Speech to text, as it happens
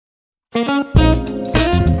Live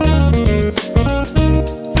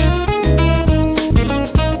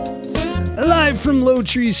from Low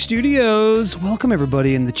Tree Studios. Welcome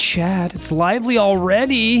everybody in the chat. It's lively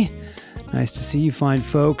already. Nice to see you fine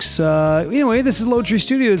folks. Anyway, this is Low Tree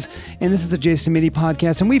Studios, and this is the Jason Mitty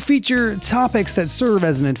Podcast, and we feature topics that serve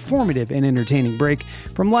as an informative and entertaining break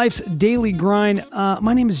from life's daily grind.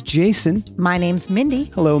 My name is Jason. My name's Mindy.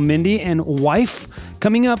 Hello, Mindy and wife.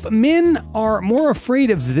 Coming up, men are more afraid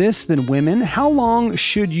of this than women. How long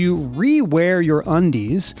should you re-wear your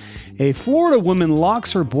undies? A Florida woman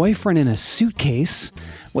locks her boyfriend in a suitcase.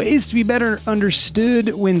 Ways to be better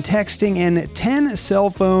understood when texting, and 10 cell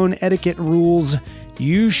phone etiquette rules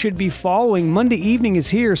you should be following. Monday evening is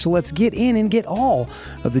here, so let's get in and get all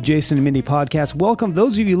of the Jason and Mindy podcast. Welcome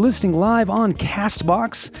those of you listening live on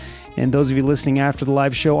CastBox, and those of you listening after the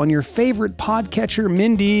live show on your favorite podcatcher.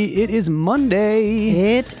 Mindy, it is Monday.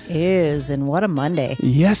 It is, and what a Monday.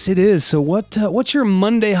 Yes, it is. So what's your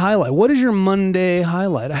Monday highlight? What is your Monday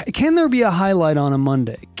highlight? Can there be a highlight on a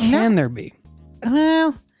Monday? Can there be?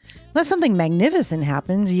 Well, unless something magnificent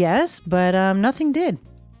happens, yes, but nothing did.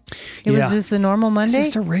 It was just the normal Monday. It's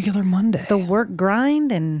just a regular Monday. The work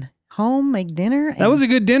grind and home, make dinner. That was a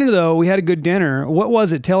good dinner, though. We had a good dinner. What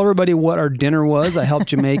was it? Tell everybody what our dinner was. I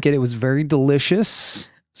helped you make it. It was very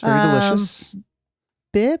delicious. It's very delicious.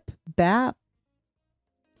 Bip, bap.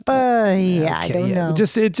 I don't know.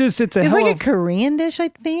 It's like a Korean dish, I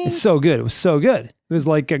think. It's so good. It was so good. It was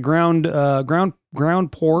like a ground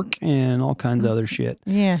pork and all kinds of other shit.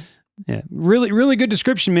 Yeah. Yeah. Really, really good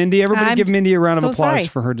description, Mindy. Everybody give Mindy a round of applause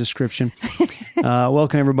for her description.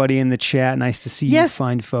 Welcome everybody in the chat. Nice to see you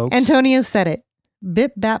fine folks. Antonio said it.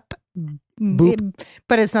 Bip, bap, boop.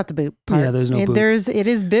 But it's not the boop part. Yeah, there's no boop. It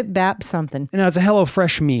is bip, bap, something. And now it's a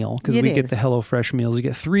HelloFresh meal, because we get the HelloFresh meals. You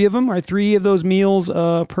get 3 of them, or 3 of those meals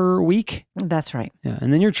per week. That's right. Yeah,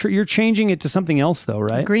 and then you're changing it to something else, though,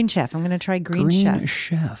 right? Green Chef. I'm going to try Green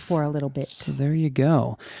Chef for a little bit. So there you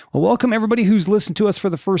go. Well, welcome everybody who's listened to us for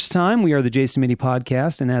the first time. We are the Jason Mitty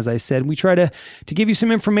Podcast, and as I said, we try to give you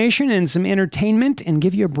some information and some entertainment and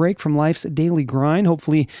give you a break from life's daily grind.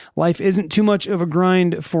 Hopefully, life isn't too much of a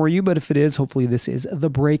grind for you, but if it is, hopefully this is the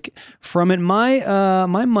break from it.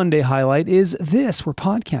 My Monday highlight is this. We're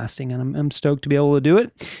podcasting, and I'm stoked to be able to do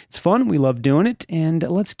it. It's fun. We love doing it, and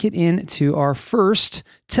let's get into our first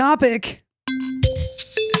topic.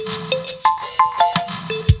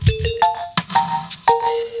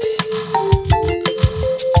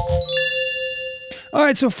 All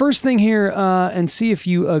right, so first thing here, and see if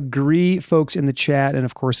you agree, folks in the chat, and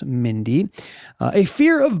of course, Mindy. A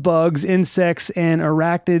fear of bugs, insects, and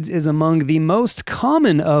arachnids is among the most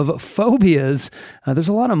common of phobias. There's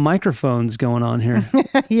a lot of microphones going on here.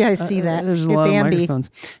 Yeah, I see that. There's a lot of microphones.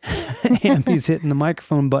 Ambi's hitting the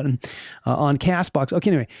microphone button on CastBox. Okay,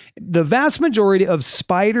 anyway, the vast majority of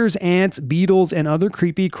spiders, ants, beetles, and other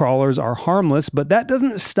creepy crawlers are harmless, but that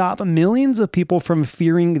doesn't stop millions of people from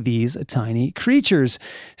fearing these tiny creatures.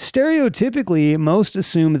 Stereotypically, most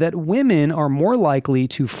assume that women are more likely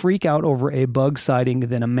to freak out over a bug sighting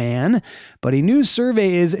than a man, but a new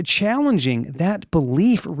survey is challenging that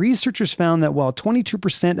belief. Researchers found that while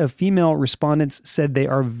 22% of female respondents said they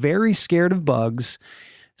are very scared of bugs,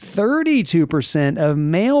 32% of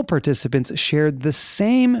male participants shared the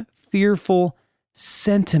same fearful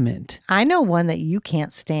sentiment. I know one that you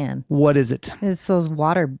can't stand. What is it? It's those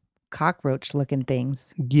water cockroach looking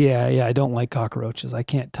things. Yeah, I don't like cockroaches. I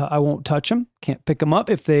won't touch them. Can't pick them up.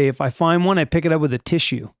 If I find one, I pick it up with a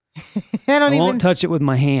tissue. I won't touch it with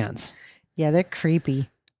my hands. Yeah, they're creepy.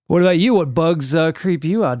 What about you? What bugs creep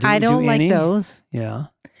you out? I don't like those. Yeah.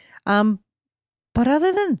 But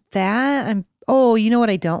other than that, you know what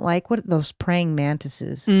I don't like? What those praying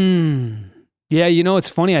mantises. Yeah, it's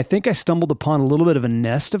funny. I think I stumbled upon a little bit of a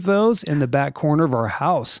nest of those in the back corner of our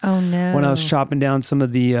house. Oh, no. When I was chopping down some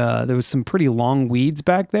of the, there was some pretty long weeds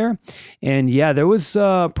back there. And yeah, there was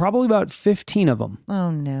probably about 15 of them.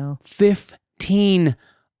 Oh, no. 15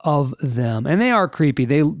 of them. And they are creepy.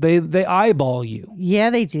 They eyeball you. Yeah,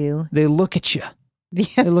 they do. They look at you.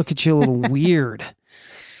 They look at you a little weird.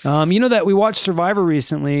 You know that we watched Survivor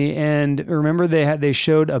recently, and remember they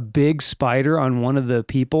showed a big spider on one of the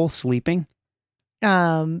people sleeping?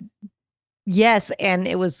 Yes, and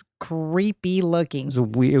it was creepy looking.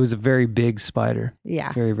 It was a very big spider.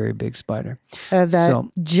 Yeah. Very, very big spider.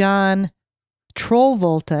 John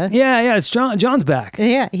Trollvolta. Yeah, it's John's back.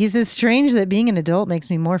 Yeah, he says, strange that being an adult makes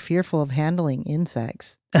me more fearful of handling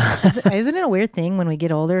insects. Isn't it a weird thing when we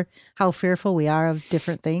get older, how fearful we are of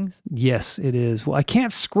different things? Yes, it is. Well, I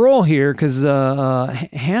can't scroll here because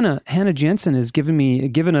Hannah Jensen has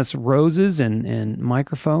given us roses and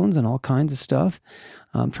microphones and all kinds of stuff.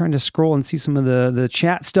 I'm trying to scroll and see some of the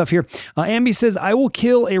chat stuff here. Ambi says, I will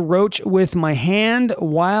kill a roach with my hand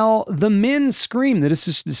while the men scream. This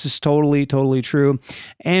is totally true.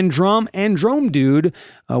 Androme dude,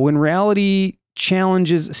 when reality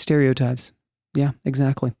challenges stereotypes. Yeah,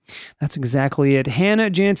 exactly. That's exactly it. Hannah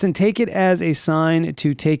Jansen, take it as a sign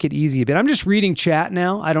to take it easy a bit. I'm just reading chat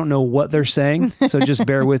now. I don't know what they're saying, so just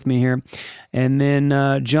bear with me here. And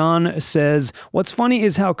then John says, what's funny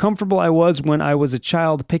is how comfortable I was when I was a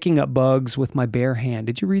child picking up bugs with my bare hand.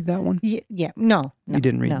 Did you read that one? Yeah. No. You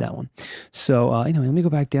didn't read that one. So anyway, let me go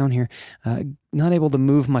back down here. Not able to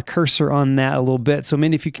move my cursor on that a little bit. So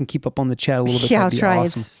Mindy, if you can keep up on the chat a little bit, yeah, that'd I'll be try.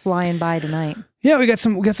 awesome. It's flying by tonight. Yeah, we got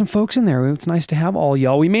some folks in there. It's nice to have all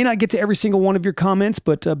y'all. We may not get to every single one of your comments,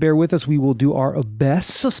 but bear with us. We will do our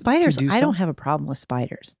best. So spiders, I don't have a problem with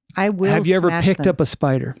spiders. I will. Have you ever smash picked them. up a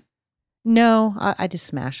spider? No, I just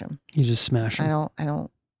smash them. You just smash them. I don't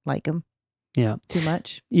like them. Yeah, too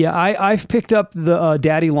much. Yeah, I've picked up the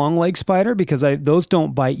daddy long leg spider because those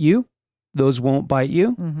don't bite you. Those won't bite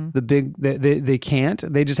you. Mm-hmm. The big, they can't.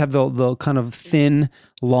 They just have the kind of thin,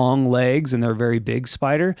 long legs, and they're a very big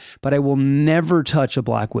spider. But I will never touch a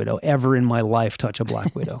black widow, ever in my life touch a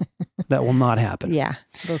black widow. That will not happen. Yeah,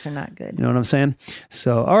 those are not good. You know what I'm saying?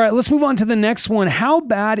 So, all right, let's move on to the next one. How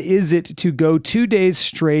bad is it to go 2 days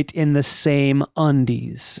straight in the same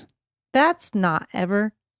undies? That's not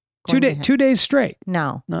ever 2 days straight.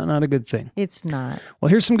 No. Not a good thing. It's not. Well,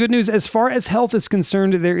 here's some good news. As far as health is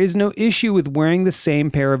concerned, there is no issue with wearing the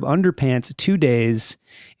same pair of underpants 2 days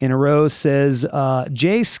in a row, says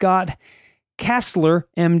J. Scott Kassler,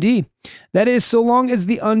 MD. That is, so long as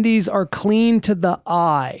the undies are clean to the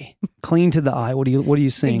eye. Clean to the eye. What are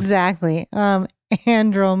you saying? Exactly.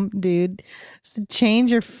 Androm, dude, so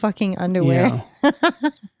change your fucking underwear. Yeah.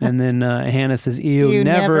 And then Hannah says, ew,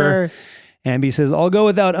 never. Ambi says, I'll go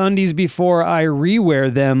without undies before I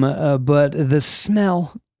rewear them, but the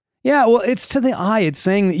smell. Yeah, well, it's to the eye. It's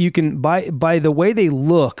saying that you can, by the way they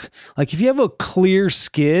look, like if you have a clear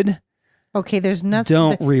skid, okay, there's nothing.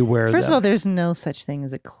 Don't rewear them. First of all, there's no such thing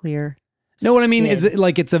as a clear No, what I mean is skid.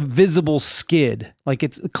 like it's a visible skid. Like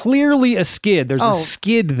it's clearly a skid. There's a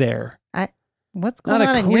skid there. What's going Not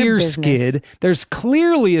on a in your clear business? skid. There's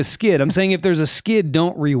clearly a skid. I'm saying if there's a skid,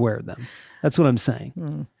 don't rewear them. That's what I'm saying.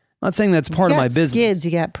 I'm not saying that's part of my business. Skids,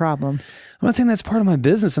 you got problems. I'm not saying that's part of my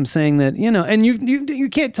business. I'm saying that, and you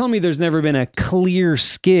can't tell me there's never been a clear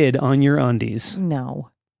skid on your undies.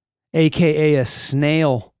 No. AKA a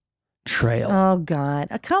snail trail. Oh, God.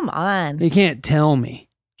 Come on. You can't tell me.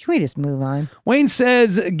 Can we just move on? Wayne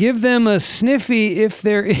says, give them a sniffy if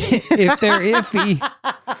they're iffy.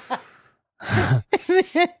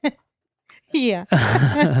 Yeah.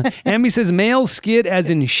 Ambi says male skid as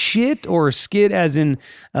in shit or skid as in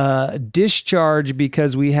discharge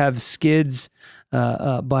because we have skids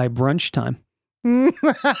by brunch time.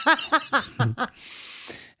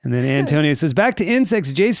 And then Antonio says, back to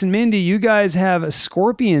insects. Jason, Mindy, you guys have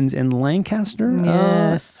scorpions in Lancaster?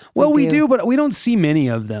 Yes. Well, we do, but we don't see many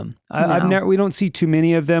of them. We don't see too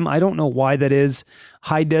many of them. I don't know why that is.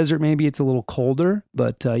 High desert, maybe it's a little colder,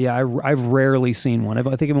 but I've rarely seen one.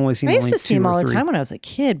 I think I've only seen I used only to see them two or all the three. time when I was a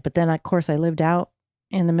kid, but then, of course, I lived out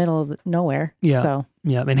in the middle of nowhere. Yeah. So.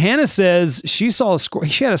 Yeah. And Hannah says she saw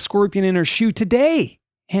she had a scorpion in her shoe today.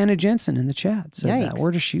 Hannah Jensen in the chat said that. Where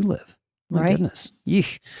does she live? My goodness.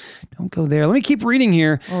 Yeesh. Don't go there. Let me keep reading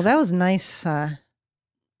here. Well, that was a nice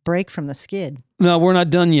break from the skid. No, we're not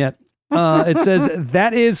done yet. It says,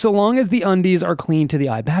 that is, so long as the undies are clean to the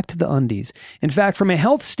eye. Back to the undies. In fact, from a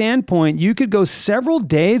health standpoint, you could go several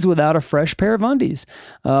days without a fresh pair of undies.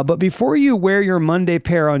 But before you wear your Monday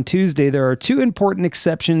pair on Tuesday, there are two important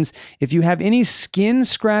exceptions. If you have any skin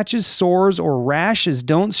scratches, sores, or rashes,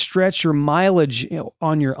 don't stretch your mileage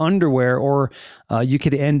on your underwear, or you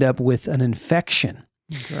could end up with an infection.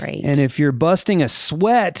 Great. And if you're busting a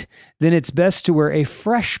sweat, then it's best to wear a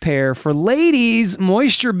fresh pair. For ladies,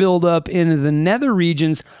 moisture buildup in the nether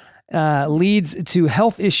regions leads to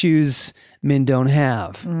health issues men don't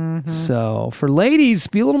have. Mm-hmm. So for ladies,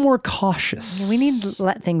 be a little more cautious. We need to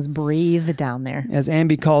let things breathe down there. As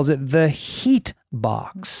Ambi calls it, the heat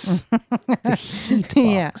box. The heat box.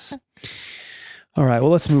 Yeah. All right,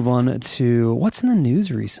 well, let's move on to what's in the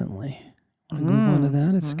news recently. Want to move on to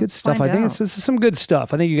that? It's good stuff. I think this is some good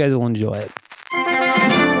stuff. I think you guys will enjoy it.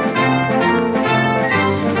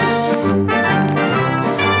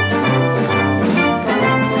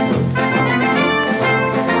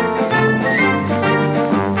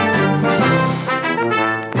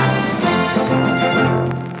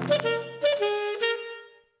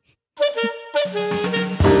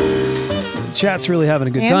 Chat's really having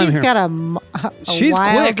a good time here. Andy's got She's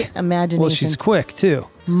wild quick. imagination. Well, she's quick too.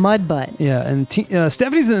 Mud butt. Yeah, and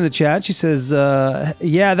Stephanie's in the chat. She says,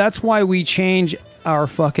 "Yeah, that's why we change our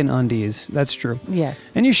fucking undies." That's true.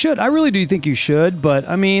 Yes. And you should. I really do think you should. But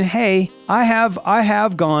I mean, hey, I have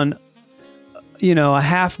gone, a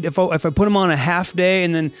half. If I put them on a half day,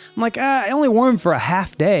 and then I'm like, I only wore them for a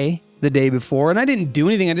half day the day before, and I didn't do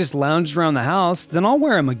anything. I just lounged around the house. Then I'll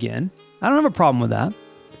wear them again. I don't have a problem with that.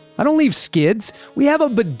 I don't leave skids. We have a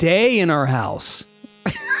bidet in our house.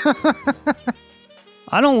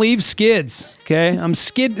 I don't leave skids, okay?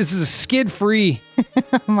 This is a skid-free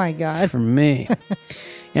Oh my God. for me.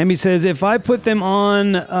 Ambi says, if I put them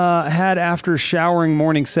on, had after showering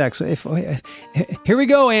morning sex. Here we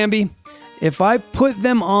go, Ambi. If I put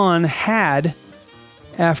them on, had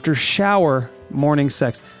after shower morning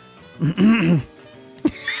sex.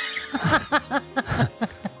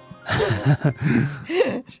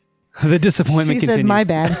 The disappointment She continues. said, my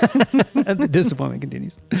bad. The disappointment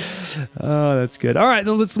continues. Oh, that's good. All right,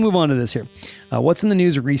 then let's move on to this here. What's in the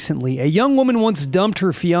news recently? A young woman once dumped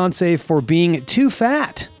her fiance for being too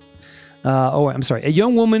fat. A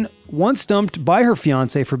young woman once dumped by her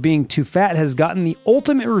fiance for being too fat has gotten the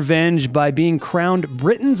ultimate revenge by being crowned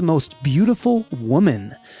Britain's most beautiful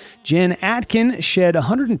woman. Jen Atkin shed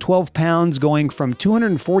 112 pounds, going from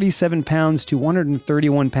 247 pounds to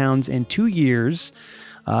 131 pounds in 2 years.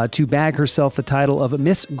 To bag herself the title of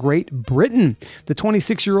Miss Great Britain. The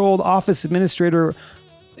 26-year-old office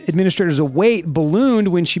administrator's weight ballooned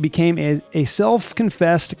when she became a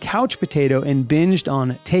self-confessed couch potato and binged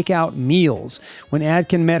on takeout meals. When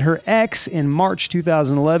Adkin met her ex in March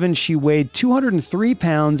 2011, she weighed 203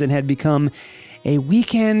 pounds and had become a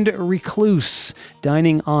weekend recluse,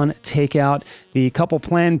 dining on takeout. The couple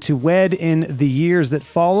planned to wed in the years that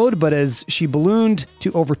followed, but as she ballooned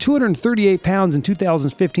to over 238 pounds in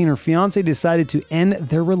 2015, her fiance decided to end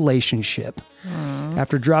their relationship.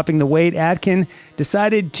 After dropping the weight, Atkin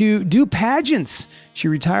decided to do pageants. She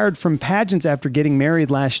retired from pageants after getting married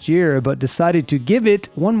last year, but decided to give it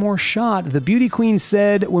one more shot. The beauty queen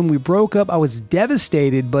said, "When we broke up, I was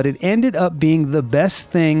devastated, but it ended up being the best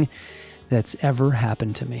thing that's ever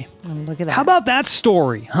happened to me." And look at that. How about that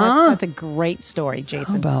story, huh? That's a great story,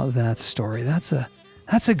 Jason. How about that story? That's a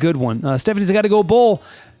good one. Stephanie's got to go bowl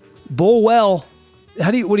well.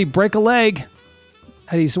 What do you break a leg?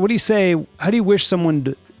 What do you say? How do you wish someone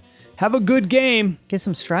to have a good game? Get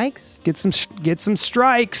some strikes? Get some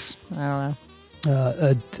strikes. I don't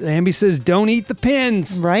know. Ambi says, don't eat the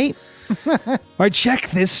pins. Right? All right, check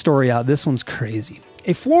this story out. This one's crazy.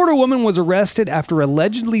 A Florida woman was arrested after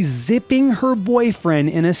allegedly zipping her boyfriend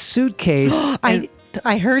in a suitcase.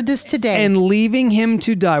 I heard this today. And leaving him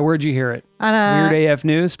to die. Where'd you hear it? On Weird AF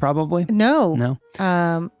News, probably? No.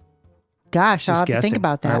 Gosh, I'll have to think guessing.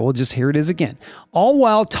 about that. All right, well, just here it is again. All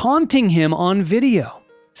while taunting him on video.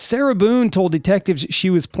 Sarah Boone told detectives she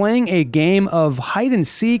was playing a game of hide and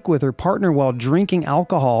seek with her partner while drinking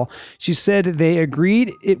alcohol. She said they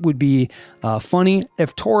agreed it would be funny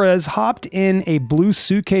if Torres hopped in a blue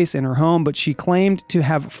suitcase in her home, but she claimed to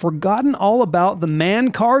have forgotten all about the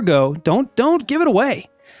man cargo. Don't give it away,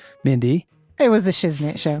 Mindy. It was a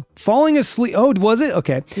Shiznit show. Falling asleep. Oh, was it?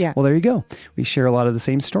 Okay. Yeah. Well, there you go. We share a lot of the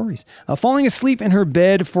same stories. Falling asleep in her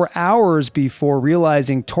bed for hours before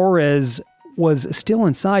realizing Torres was still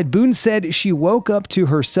inside. Boone said she woke up to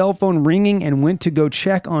her cell phone ringing and went to go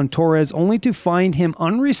check on Torres, only to find him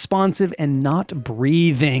unresponsive and not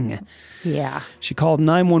breathing. Yeah. She called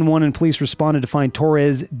 911 and police responded to find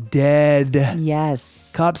Torres dead.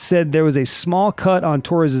 Yes. Cops said there was a small cut on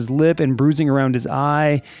Torres's lip and bruising around his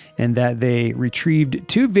eye, and that they retrieved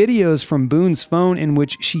 2 videos from Boone's phone in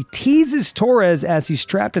which she teases Torres as he's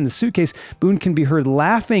trapped in the suitcase. Boone can be heard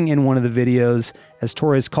laughing in one of the videos as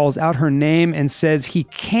Torres calls out her name and says he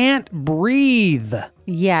can't breathe.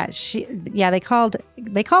 Yeah, they called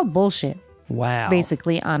bullshit. Wow.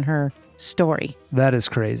 Basically on her story. That is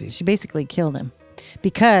crazy. She basically killed him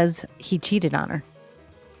because he cheated on her.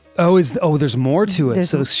 There's more to it.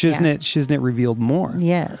 So Yeah. Shiznit revealed more.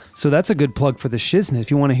 Yes. So that's a good plug for the Shiznit.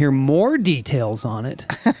 If you want to hear more details on it,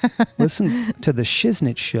 listen to the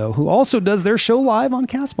Shiznit Show, who also does their show live on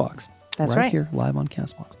CastBox. That's right. Here, live on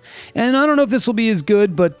CastBox. And I don't know if this will be as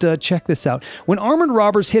good, but check this out. When armored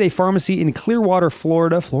robbers hit a pharmacy in Clearwater,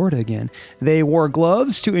 Florida again, they wore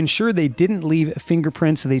gloves to ensure they didn't leave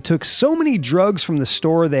fingerprints. They took so many drugs from the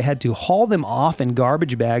store, they had to haul them off in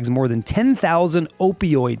garbage bags, more than 10,000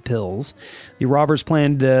 opioid pills. The robbers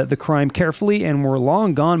planned the crime carefully and were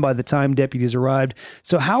long gone by the time deputies arrived.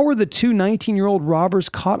 So how were the 2 19-year-old robbers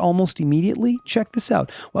caught almost immediately? Check this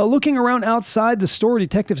out. While looking around outside the store,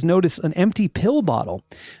 detectives noticed an empty pill bottle.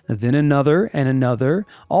 Then another and another,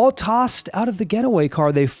 all tossed out of the getaway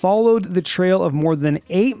car. They followed the trail of more than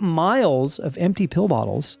 8 miles of empty pill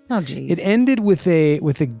bottles. Oh, geez. It ended with a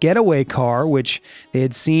getaway car, which they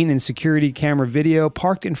had seen in security camera video,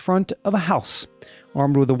 parked in front of a house.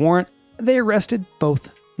 Armed with a warrant, they arrested both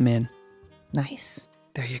men. Nice.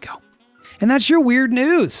 There you go. And that's your weird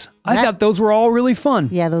news. I thought those were all really fun.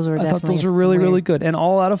 Yeah, those were definitely. I thought those were really, really good, and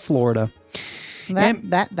all out of Florida. That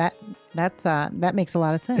makes a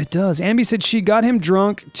lot of sense. It does. Ambi said she got him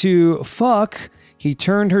drunk to fuck. He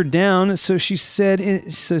turned her down, so she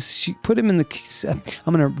said. So she put him in the.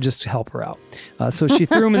 I'm gonna just help her out. So she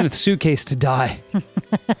threw him in the suitcase to die.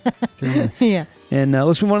 Yeah. And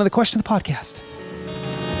let's move on to the question of the podcast.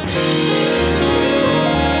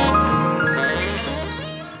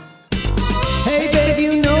 Hey babe,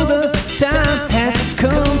 you know the time has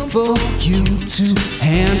come for you to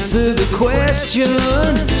answer the question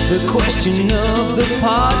of the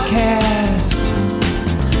podcast.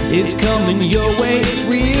 It's coming your way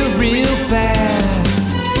real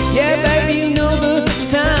fast. Yeah baby, you know the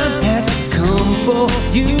time has come for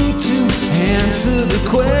you to answer the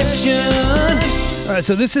question. All right,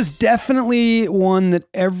 so this is definitely one that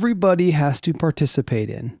everybody has to participate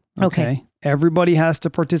in. Okay. Everybody has to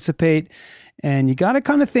participate, and you got to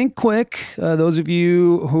kind of think quick. Those of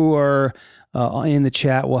you who are in the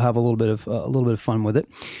chat will have a little bit of fun with it.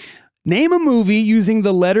 Name a movie using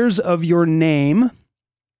the letters of your name.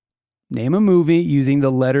 Name a movie using the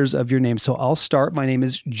letters of your name. So I'll start. My name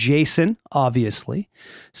is Jason, obviously.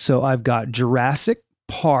 So I've got Jurassic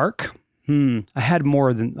Park. I had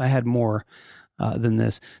more than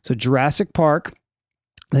this. So Jurassic Park.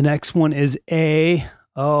 The next one is A.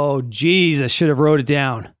 Oh, geez, I should have wrote it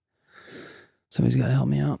down. Somebody's got to help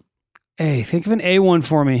me out. A. Think of an A one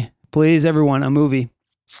for me, please, everyone. A movie.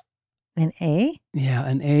 An A? Yeah,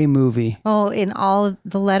 an A movie. Oh, in all of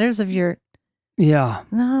the letters of your... Yeah.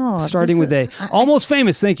 No. Starting with A. Almost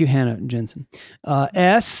Famous. Thank you, Hannah Jensen.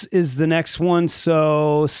 S is the next one.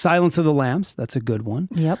 So Silence of the Lambs. That's a good one.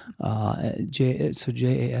 Yep. So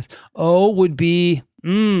J-A-S. O would be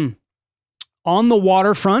On the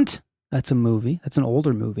Waterfront. That's a movie. That's an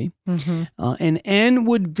older movie. Mm-hmm. And N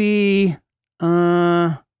would be,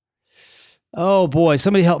 oh boy,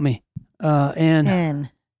 somebody help me. N.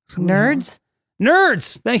 Nerds?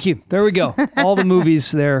 Nerds. Thank you. There we go. All the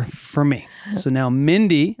movies there for me. So now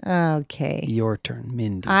Mindy. Okay. Your turn,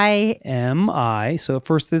 Mindy. M-I. So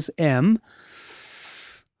first this M.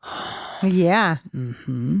 Yeah.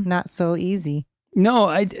 Mm-hmm. Not so easy. No,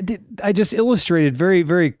 I just illustrated very,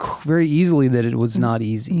 very, very easily that it was not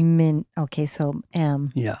easy. Okay, so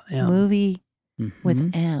M. Yeah, M. Movie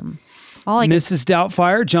with M. Mrs.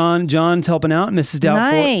 Doubtfire. John's helping out. Mrs.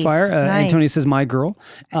 Doubtfire. Nice. Antonio says my girl.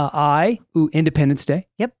 Independence Day.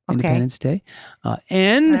 Yep. Okay. Independence Day.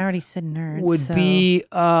 N. I already said nerds. Would be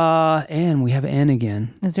N. We have N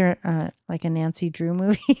again. Is there like a Nancy Drew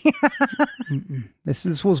movie?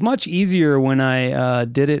 This was much easier when I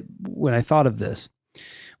did it. When I thought of this,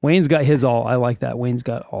 Wayne's got his all. I like that. Wayne's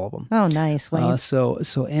got all of them. Oh, nice, Wayne. So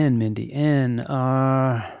N. Mindy. N.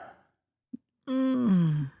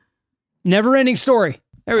 Never Ending Story.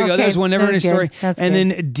 There we go. There's one. Never Ending Story. And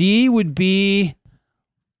then D would be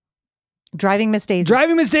Driving Miss Daisy.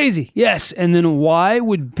 Driving Miss Daisy. Yes. And then Y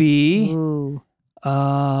would be Ooh.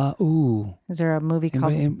 Is there a movie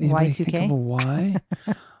called Y2K? Think of a Y?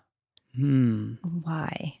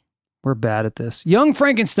 Y. We're bad at this. Young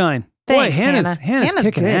Frankenstein. Thanks, Boy, Hannah's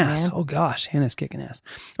kicking good, ass. Man. Oh gosh, Hannah's kicking ass.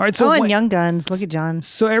 All right, so and Young Guns. Look at John.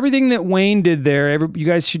 So everything that Wayne did there, you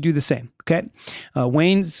guys should do the same. Okay,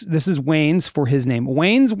 this is Wayne's for his name.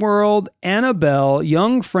 Wayne's World, Annabelle,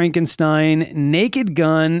 Young Frankenstein, Naked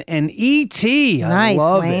Gun, and E.T. Nice, I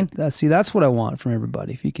love Wayne. it. See, that's what I want from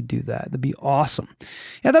everybody. If you could do that, that'd be awesome.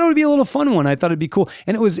 Yeah, I thought it would be a little fun one. I thought it'd be cool,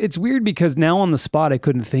 and it's weird because now on the spot I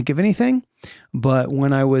couldn't think of anything. But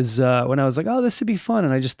when I was like, oh, this would be fun,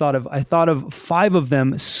 and I thought of 5 of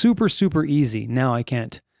them, super, super easy. Now I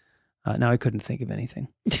can't. Now I couldn't think of anything.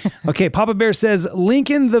 Okay, Papa Bear says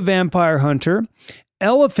Lincoln the Vampire Hunter,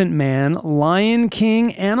 Elephant Man, Lion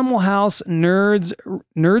King, Animal House, Nerds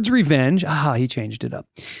Revenge. He changed it up.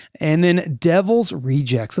 And then Devil's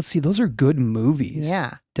Rejects. Let's see, those are good movies.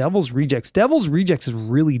 Yeah. Devil's Rejects. Devil's Rejects is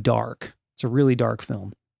really dark. It's a really dark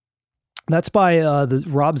film. That's by the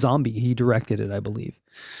Rob Zombie. He directed it, I believe.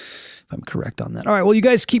 If I'm correct on that. All right. Well, you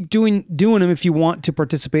guys keep doing them if you want to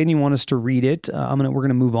participate and you want us to read it. We're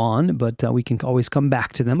gonna move on, but we can always come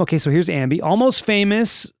back to them. Okay. So here's Ambi. Almost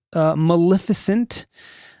Famous, Maleficent,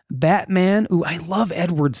 Batman. Ooh, I love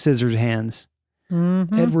Edward Scissorhands.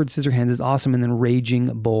 Edward Scissorhands is awesome. And then Raging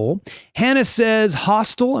Bull. Hannah says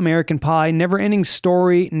Hostel, American Pie, Never Ending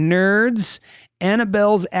Story, Nerds,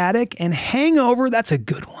 Annabelle's Attic, and Hangover. That's a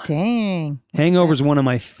good one. Dang. Hangover is one of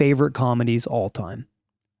my favorite comedies all time.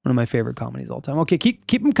 One of my favorite comedies all time. Okay, keep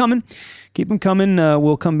them coming. Keep them coming.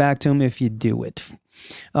 We'll come back to them if you do it.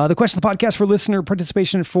 The question of the podcast for listener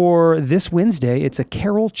participation for this Wednesday, it's a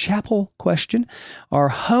Carol Chapel question. Our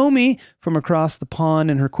homie from across the pond,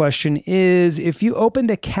 and her question is, if you opened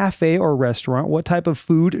a cafe or restaurant, what type of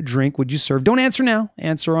food, drink would you serve? Don't answer now.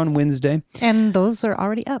 Answer on Wednesday. And those are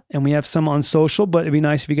already up. And we have some on social, but it'd be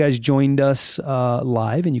nice if you guys joined us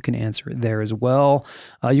live, and you can answer it there as well.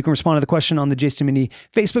 You can respond to the question on the Jason and Mindy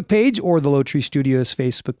Facebook page or the Low Tree Studios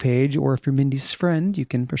Facebook page, or if you're Mindy's friend, you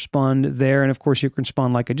can respond there. And of course, you can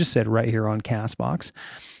respond, like I just said, right here on CastBox.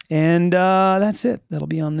 And that's it. That'll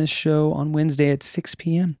be on this show on Wednesday at 6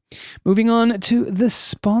 p.m. Moving on to the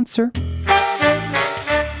sponsor.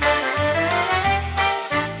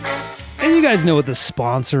 And you guys know what the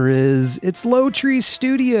sponsor is. It's Low Tree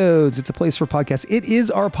Studios. It's a place for podcasts. It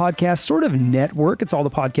is our podcast sort of network. It's all the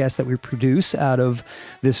podcasts that we produce out of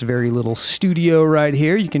this very little studio right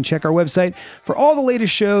here. You can check our website for all the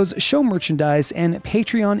latest shows, show merchandise, and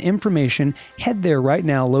Patreon information. Head there right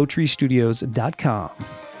now, lowtreestudios.com.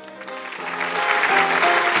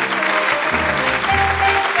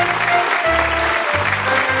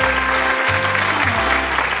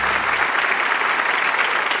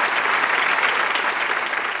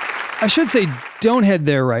 I should say, don't head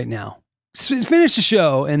there right now. Finish the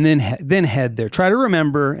show and then head there. Try to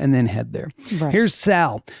remember and then head there. Right. Here's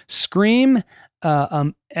Sal. Scream, Emilia.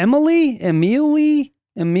 I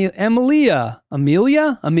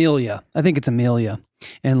think it's Amelia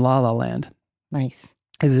in La La Land. Nice.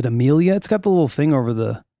 Is it Amelia? It's got the little thing over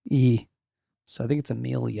the E. So I think it's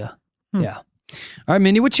Amelia. Yeah. All right,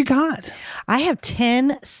 Mindy, what you got? I have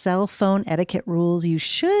 10 cell phone etiquette rules you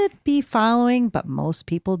should be following, but most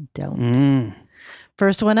people don't.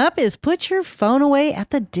 First one up is put your phone away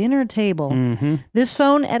at the dinner table. This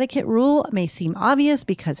phone etiquette rule may seem obvious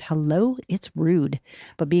because, hello, it's rude.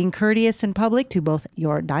 But being courteous in public to both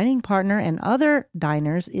your dining partner and other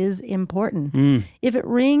diners is important. If it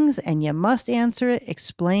rings and you must answer it,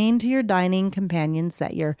 explain to your dining companions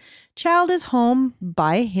that your child is home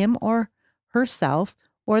by him or herself,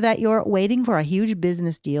 or that you're waiting for a huge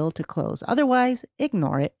business deal to close. Otherwise,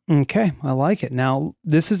 ignore it. Okay, I like it. Now,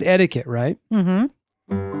 this is etiquette, right? Oh,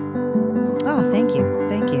 thank you.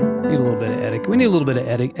 Thank you. We need a little bit of etiquette. We need a little bit of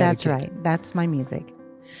etiquette. That's right. That's my music.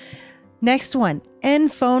 Next one,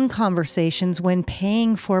 end phone conversations when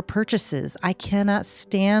paying for purchases. I cannot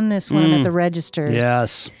stand this when I'm at the registers.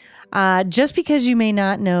 Yes. Just because you may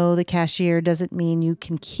not know the cashier doesn't mean you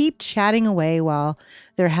can keep chatting away while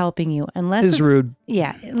they're helping you. Unless it's rude.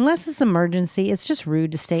 Yeah. Unless it's emergency, it's just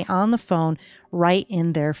rude to stay on the phone right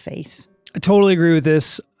in their face. I totally agree with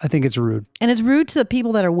this. I think it's rude. And it's rude to the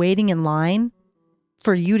people that are waiting in line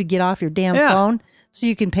for you to get off your damn phone so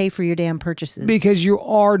you can pay for your damn purchases. Because you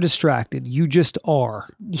are distracted. You just are.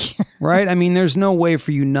 Right? I mean, there's no way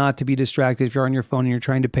for you not to be distracted if you're on your phone and you're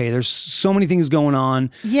trying to pay. There's so many things going on.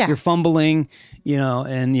 Yeah. You're fumbling,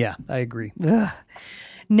 and yeah, I agree. Ugh.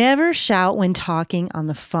 Never shout when talking on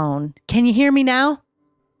the phone. Can you hear me now?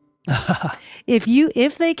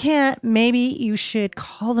 If they can't, maybe you should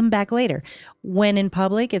call them back later. When in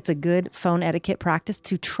public, it's a good phone etiquette practice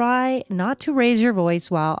to try not to raise your voice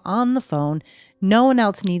while on the phone. No one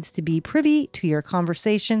else needs to be privy to your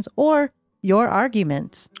conversations or your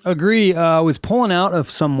arguments. Agree. I was pulling out of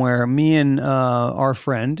somewhere, me and our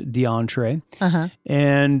friend DeAndre,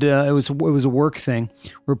 and it was a work thing.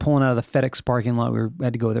 We were pulling out of the FedEx parking lot. We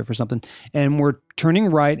had to go there for something, and we're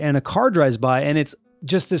turning right, and a car drives by, and it's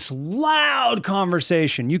just this loud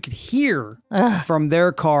conversation. You could hear from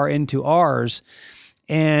their car into ours.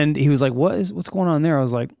 And he was like, what's going on there? I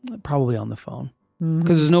was like, probably on the phone.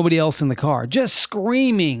 Because there's nobody else in the car. Just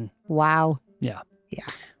screaming. Wow. Yeah.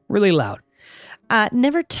 Really loud.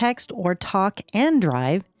 Never text or talk and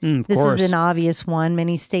drive. This is an obvious one.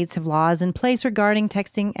 Many states have laws in place regarding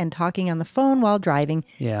texting and talking on the phone while driving.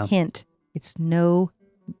 Yeah. Hint, it's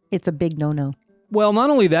a big no-no. Well, not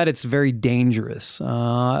only that, it's very dangerous.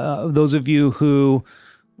 Those of you who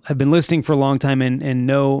have been listening for a long time and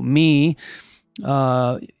know me,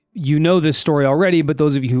 you know this story already, but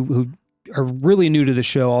those of you who are really new to the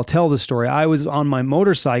show, I'll tell the story. I was on my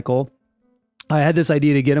motorcycle. I had this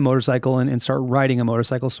idea to get a motorcycle and start riding a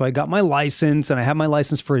motorcycle. So I got my license, and I had my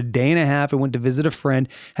license for a day and a half. I went to visit a friend,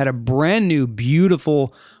 had a brand new,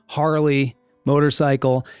 beautiful Harley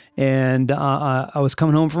motorcycle, and I was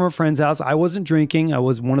coming home from a friend's house. I wasn't drinking. I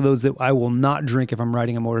was one of those that I will not drink if I'm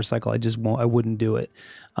riding a motorcycle. I just won't. I wouldn't do it.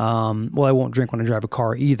 Well, I won't drink when I drive a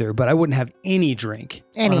car either, but I wouldn't have any drink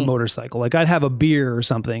on a motorcycle. Like I'd have a beer or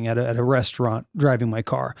something at a restaurant driving my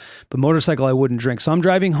car, but motorcycle I wouldn't drink. So I'm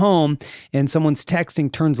driving home and someone's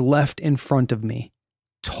texting, turns left in front of me,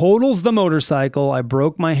 totals the motorcycle. I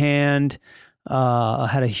broke my hand. I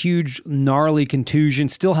had a huge gnarly contusion,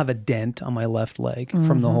 still have a dent on my left leg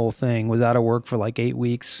from the whole thing. Was out of work for like 8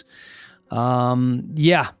 weeks.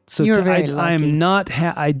 Yeah. So I am not,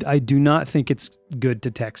 I do not think it's good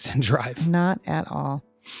to text and drive. Not at all.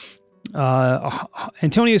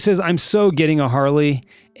 Antonio says, I'm so getting a Harley,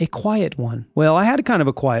 a quiet one. Well, I had kind of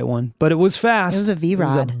a quiet one, but it was fast. It was a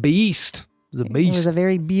V-Rod. It was a beast. It was a beast. It was a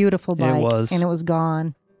very beautiful bike. It was. And it was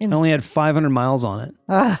gone. I only had 500 miles on it.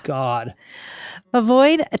 God.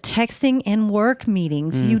 Avoid texting in work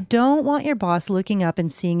meetings. You don't want your boss looking up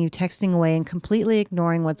and seeing you texting away and completely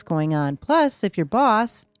ignoring what's going on. Plus, if you're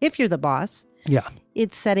the boss, yeah,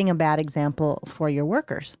 it's setting a bad example for your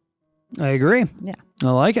workers. I agree. Yeah. I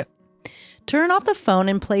like it. Turn off the phone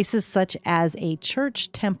in places such as a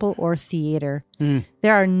church, temple, or theater.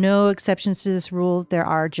 There are no exceptions to this rule. There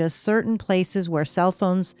are just certain places where cell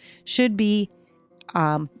phones should be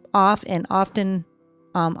off, and often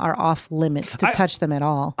are off limits to touch them at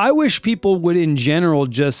all. I wish people would in general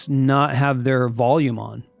just not have their volume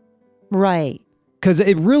on. Right. Because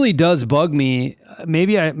it really does bug me.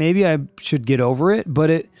 Maybe I should get over it,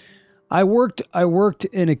 but I worked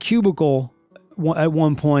in a cubicle at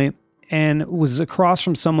one point and was across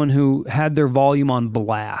from someone who had their volume on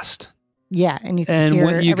blast. Yeah, and you could hear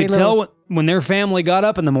when you could tell when their family got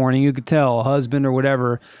up in the morning, you could tell a husband or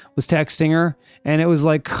whatever was texting her, and it was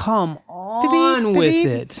like, come on with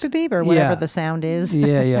it. Beep, or whatever the sound is.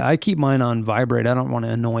 Yeah. I keep mine on vibrate. I don't want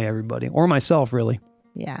to annoy everybody or myself, really.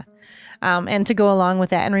 Yeah. And to go along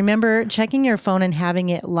with that, and remember, checking your phone and having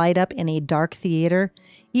it light up in a dark theater,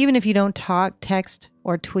 even if you don't talk, text,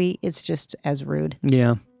 or tweet, it's just as rude.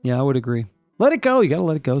 Yeah, I would agree. Let it go. You got to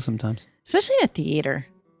let it go sometimes. Especially in a theater.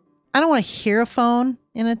 I don't want to hear a phone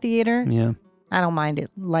in a theater. Yeah. I don't mind it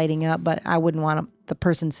lighting up, but I wouldn't want the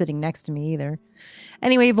person sitting next to me either.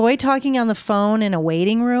 Anyway, avoid talking on the phone in a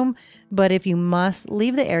waiting room, but if you must,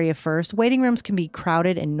 leave the area first. Waiting rooms can be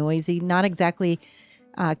crowded and noisy, not exactly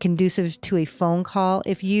conducive to a phone call.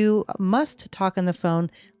 If you must talk on the phone,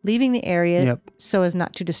 leaving the area so as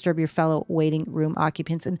not to disturb your fellow waiting room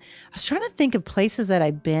occupants. And I was trying to think of places that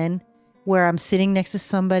I've been where I'm sitting next to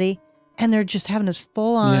somebody and they're just having this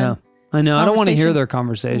full on. Yeah, I know. I don't want to hear their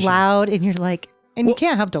conversation loud, and you're like, and you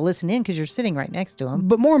can't have to listen in because you're sitting right next to them.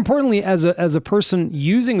 But more importantly, as a person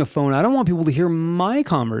using a phone, I don't want people to hear my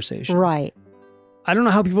conversation. Right. I don't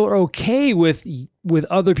know how people are okay with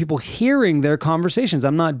other people hearing their conversations.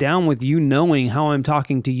 I'm not down with you knowing how I'm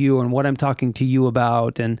talking to you and what I'm talking to you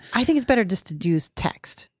about. And I think it's better just to use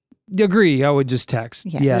text. Agree. I would just text.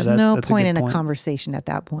 Yeah, there's no point in a conversation at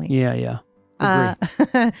that point. Yeah.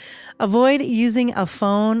 Avoid using a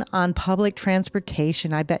phone on public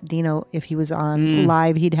transportation. I bet Dino, if he was on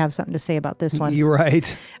live, he'd have something to say about this one. You're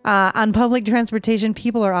right. On public transportation,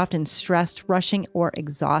 people are often stressed, rushing, or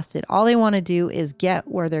exhausted. All they want to do is get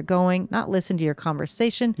where they're going, not listen to your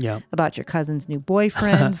conversation about your cousin's new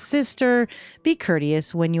boyfriend, sister. Be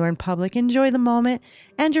courteous when you are in public. Enjoy the moment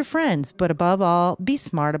and your friends. But above all, be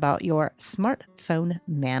smart about your smartphone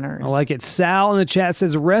manners. I like it. Sal in the chat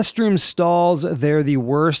says, restroom stalls, they're the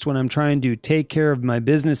worst when I'm trying to take care of my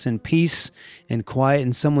business in peace and quiet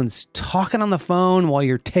and someone's talking on the phone while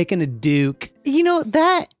you're taking a Duke. You know,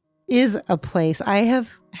 that is a place. I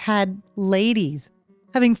have had ladies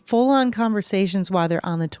having full-on conversations while they're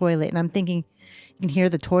on the toilet, and I'm thinking, you can hear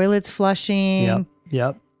the toilets flushing.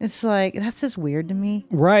 Yep. It's like, that's just weird to me.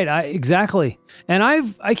 Right. Exactly. And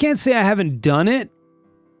I can't say I haven't done it,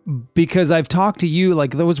 because I've talked to you,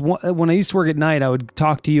 like there was one, when I used to work at night, I would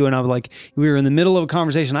talk to you and I would like, we were in the middle of a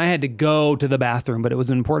conversation. I had to go to the bathroom, but it was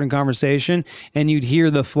an important conversation and you'd hear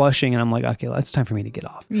the flushing and I'm like, okay, well, it's time for me to get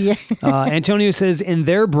off. Yeah. Antonio says in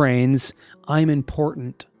their brains, I'm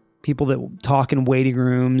important. People that talk in waiting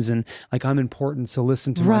rooms and like, I'm important. So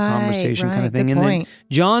listen to my conversation kind of thing. Good and point. Then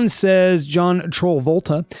John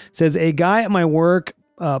Trollvolta says a guy at my work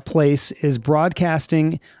place is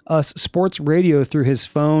broadcasting us sports radio through his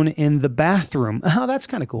phone in the bathroom. Oh, that's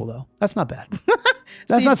kind of cool though. That's not bad.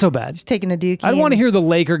 That's not so bad. Just taking a Duke. I'd want to hear the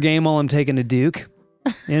Laker game while I'm taking a Duke.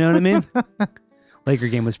 You know what I mean? Laker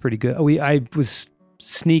game was pretty good. I was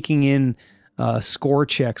sneaking in score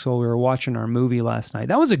checks while we were watching our movie last night.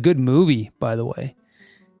 That was a good movie, by the way.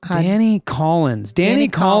 Danny Collins. Danny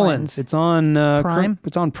Collins. It's on Prime.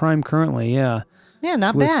 It's on Prime currently. Yeah. Yeah,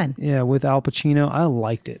 not bad. Yeah, with Al Pacino. I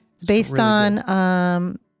liked it. It's based really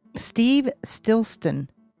on Steve Stilson,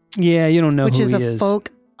 Yeah, you don't know which who is he a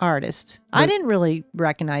folk artist. I didn't really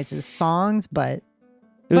recognize his songs, but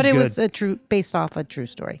it was based off a true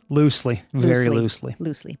story. Loosely, very loosely.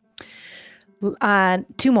 Loosely.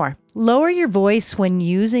 2 more. Lower your voice when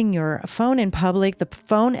using your phone in public. The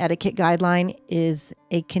phone etiquette guideline is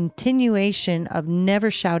a continuation of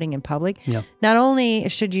never shouting in public. Yeah. Not only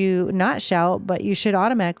should you not shout, but you should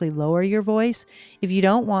automatically lower your voice. If you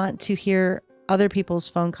don't want to hear other people's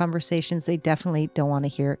phone conversations, they definitely don't want to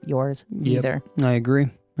hear yours either. I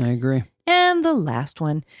agree. And the last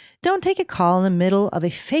one, don't take a call in the middle of a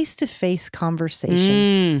face-to-face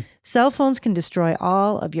conversation. Cell phones can destroy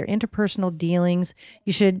all of your interpersonal dealings.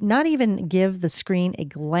 You should not even give the screen a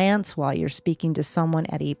glance while you're speaking to someone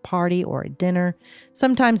at a party or a dinner.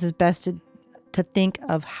 Sometimes it's best to think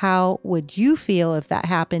of how would you feel if that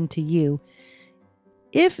happened to you.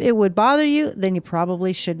 If it would bother you, then you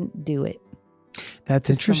probably shouldn't do it. That's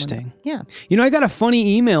interesting. Yeah. You know, I got a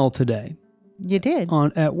funny email today. You did?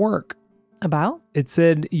 At work. About? It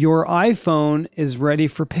said, your iPhone is ready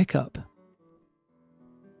for pickup.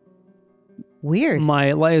 Weird.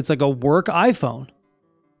 It's like a work iPhone.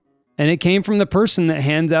 And it came from the person that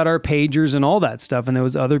hands out our pagers and all that stuff. And there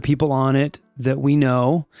was other people on it that we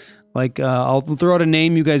know. Like, I'll throw out a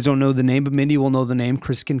name. You guys don't know the name, but Mindy will know the name.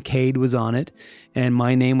 Chris Kincaid was on it. And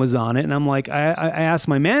my name was on it. And I'm like, I asked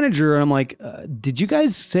my manager, and I'm like, did you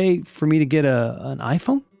guys say for me to get an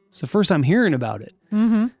iPhone? It's the first time hearing about it.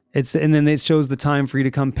 Mm-hmm. And then it shows the time for you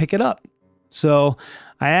to come pick it up. So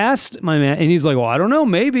I asked my man, and he's like, well, I don't know.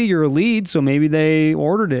 Maybe you're a lead, so maybe they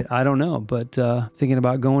ordered it. I don't know. But thinking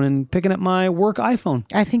about going and picking up my work iPhone.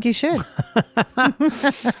 I think you should. I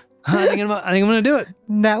think I'm going to do it.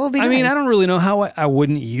 That will be nice. I mean, I don't really know how I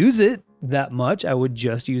wouldn't use it that much. I would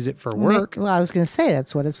just use it for work. Well, I was going to say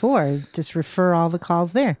that's what it's for. Just refer all the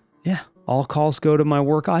calls there. Yeah. All calls go to my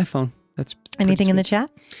work iPhone. That's anything in the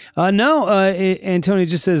chat? No. Antonio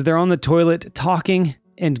just says they're on the toilet talking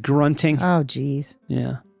and grunting. Oh, geez.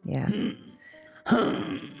 Yeah. Yeah.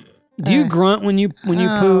 Do you grunt when you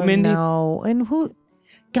poo, Mindy? No. And who?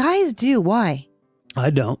 Guys do. Why? I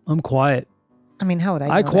don't. I'm quiet. I mean, how would I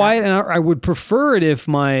know I quiet, and I would prefer it if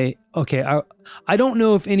I don't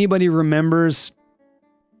know if anybody remembers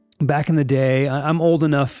back in the day. I'm old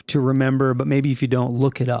enough to remember, but maybe if you don't,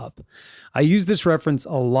 look it up. I use this reference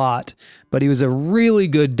a lot, but he was a really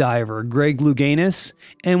good diver, Greg Louganis.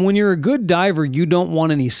 And when you're a good diver, you don't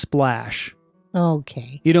want any splash.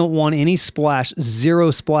 Okay. You don't want any splash,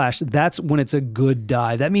 zero splash. That's when it's a good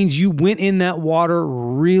dive. That means you went in that water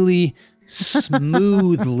really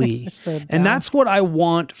smoothly. And that's what I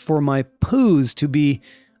want for my poos to be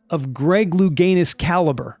of Greg Louganis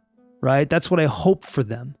caliber, right? That's what I hope for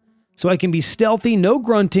them. So I can be stealthy, no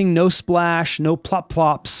grunting, no splash, no plop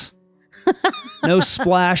plops, no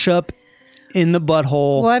splash up in the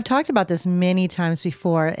butthole. Well, I've talked about this many times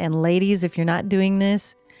before. And ladies, if you're not doing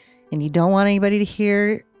this and you don't want anybody to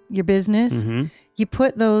hear your business, you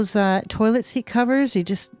put those toilet seat covers, you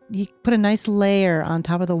put a nice layer on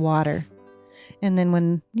top of the water. And then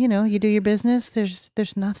when, you do your business,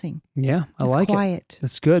 there's nothing. Yeah, I it's like quiet. It.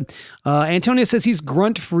 That's good. Antonio says he's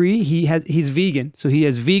grunt-free. He's vegan. So he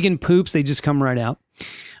has vegan poops. They just come right out.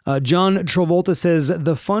 John Travolta says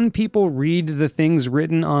the fun people read the things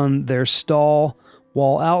written on their stall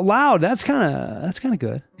wall out loud. That's kind of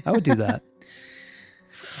good. I would do that.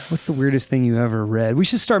 What's the weirdest thing you ever read? We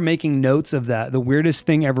should start making notes of that. The weirdest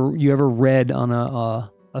thing you ever read on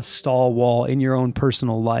a stall wall in your own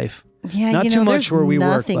personal life. Yeah, not too much where we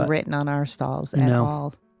work. Nothing written on our stalls at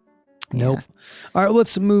all. Nope. Yeah. All right,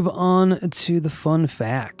 let's move on to the fun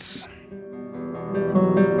facts.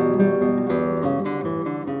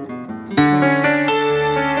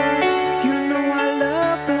 I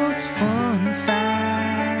love those fun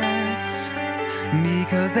facts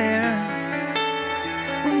because they're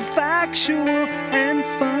factual and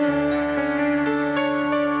fun.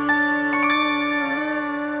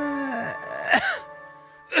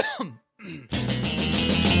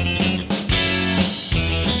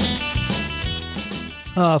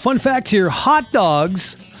 Fun fact here, hot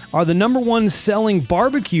dogs are the #1 selling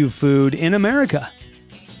barbecue food in America.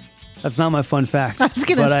 That's not my fun fact. I was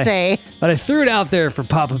going to say. But I threw it out there for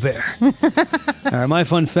Papa Bear. All right, my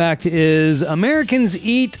fun fact is Americans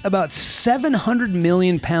eat about 700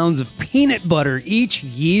 million pounds of peanut butter each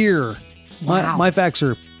year. Wow. My facts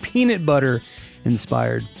are peanut butter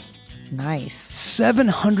inspired. Nice.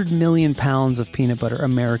 700 million pounds of peanut butter,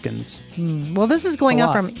 Americans. Well, this is going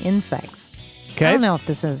up from insects. Okay. I don't know if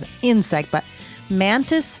this is an insect, but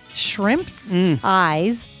mantis shrimps'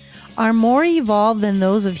 eyes are more evolved than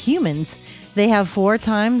those of humans. They have 4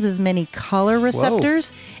 times as many color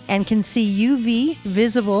receptors and can see UV,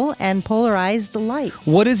 visible, and polarized light.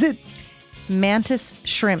 What is it? Mantis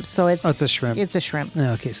shrimps. So it's a shrimp. It's a shrimp.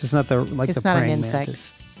 Okay, so it's not the It's not an praying insect.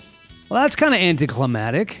 mantis. Well, that's kind of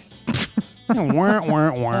anticlimactic. Wah,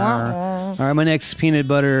 wah, wah. All right, my next peanut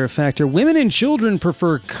butter factor. Women and children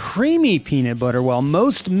prefer creamy peanut butter, while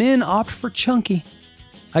most men opt for chunky.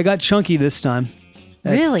 I got chunky this time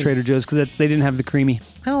at Really? Trader Joe's because they didn't have the creamy.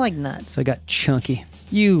 I don't like nuts. So I got chunky.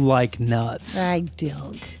 You like nuts. I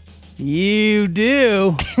don't. You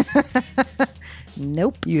do.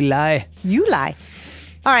 Nope. You lie. You lie.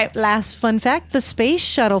 All right, last fun fact. The space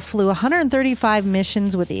shuttle flew 135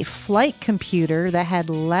 missions with a flight computer that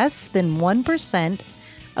had less than 1%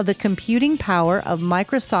 of the computing power of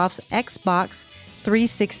Microsoft's Xbox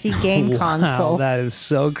 360 game console. Wow, that is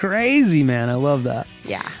so crazy, man. I love that.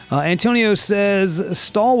 Yeah. Antonio says,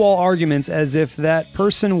 stall arguments as if that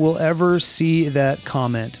person will ever see that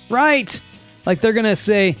comment. Right. Like they're going to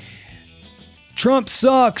say, Trump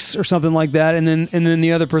sucks or something like that. And then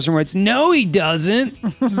the other person writes, no, he doesn't.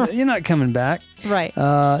 You're not coming back. Right.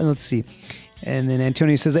 Let's see. And then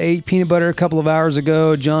Antonio says, I ate peanut butter a couple of hours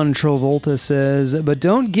ago. John Travolta says, but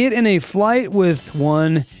don't get in a fight with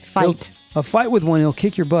one. A fight with one, he'll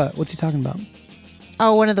kick your butt. What's he talking about?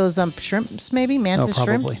 Oh, one of those shrimps, maybe? Mantis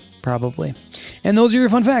probably. shrimp? Probably. And those are your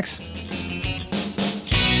fun facts.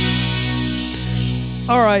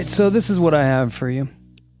 All right, so this is what I have for you.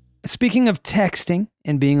 Speaking of texting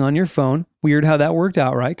and being on your phone, weird how that worked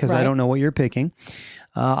out, right? Because I don't know what you're picking.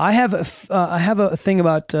 I have a thing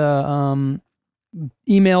about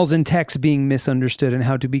emails and texts being misunderstood and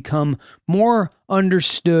how to become more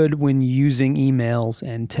understood when using emails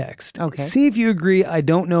and text. Okay. See if you agree. I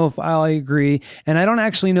don't know if I agree, and I don't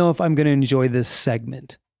actually know if I'm going to enjoy this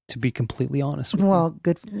segment, to be completely honest with you. Well,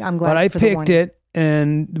 good. I'm glad. But I for the picked warning. it,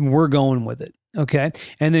 and we're going with it. Okay.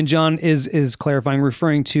 And then John is clarifying,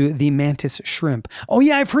 referring to the mantis shrimp. Oh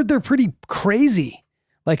yeah, I've heard they're pretty crazy.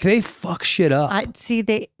 Like they fuck shit up. I see.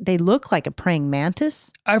 They look like a praying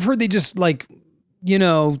mantis. I've heard they just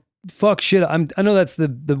fuck shit up. I know that's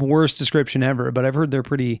the worst description ever, but I've heard they're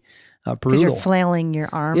pretty Because brutal. you're flailing your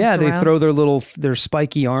arms. Yeah, they around. throw their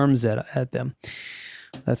spiky arms at them.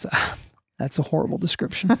 That's a horrible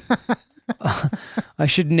description. I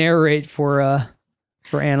should narrate for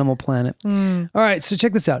Animal Planet. All right, so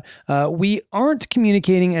check this out. We aren't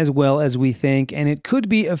communicating as well as we think, and it could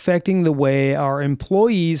be affecting the way our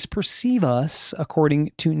employees perceive us,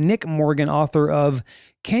 according to Nick Morgan, author of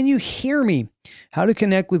Can You Hear Me? How to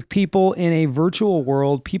Connect with People in a Virtual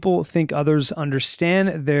World. People think others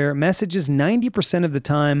understand their messages 90% of the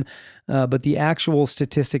time, but the actual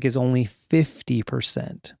statistic is only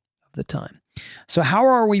 50% of the time. So how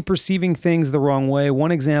are we perceiving things the wrong way?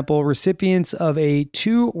 One example, recipients of a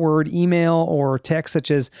 2-word email or text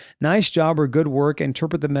such as nice job or good work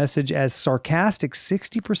interpret the message as sarcastic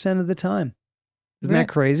 60% of the time. Isn't that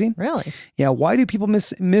crazy? Really? Yeah. Why do people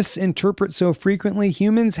misinterpret so frequently?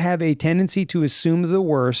 Humans have a tendency to assume the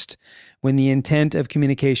worst when the intent of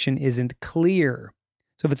communication isn't clear.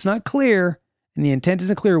 So if it's not clear, and the intent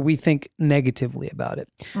isn't clear, we think negatively about it.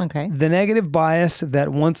 Okay. The negative bias that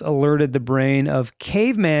once alerted the brain of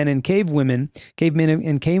cavemen and cavewomen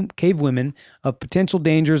of potential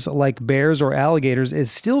dangers like bears or alligators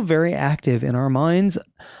is still very active in our minds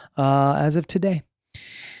as of today,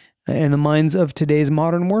 in the minds of today's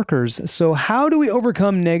modern workers. So how do we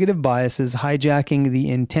overcome negative biases, hijacking the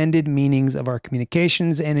intended meanings of our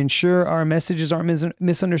communications, and ensure our messages aren't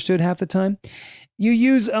misunderstood half the time? You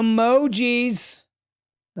use emojis.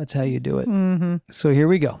 That's how you do it. Mm-hmm. So here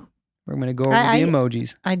we go. We're going to go over the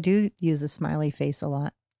emojis. I do use a smiley face a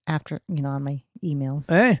lot after, on my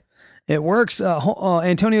emails. Hey, it works.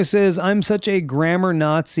 Antonio says, I'm such a grammar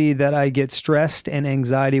Nazi that I get stressed and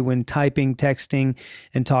anxiety when typing, texting,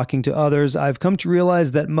 and talking to others. I've come to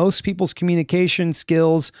realize that most people's communication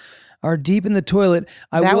skills are deep in the toilet.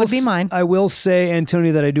 That would be mine. I will say,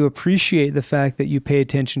 Antonio, that I do appreciate the fact that you pay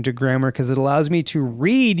attention to grammar because it allows me to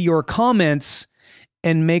read your comments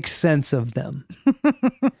and make sense of them.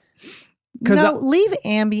 No, leave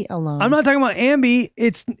Ambi alone. I'm not talking about Ambi.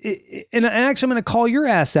 And actually, I'm going to call your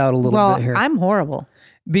ass out a little bit here. I'm horrible.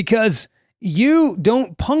 Because you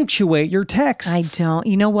don't punctuate your texts. I don't.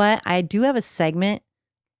 You know what? I do have a segment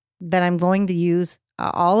that I'm going to use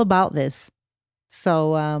all about this.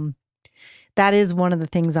 So that is one of the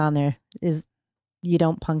things on there is you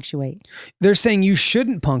don't punctuate. They're saying you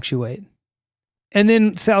shouldn't punctuate. And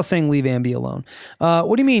then Sal's saying leave Ambi alone.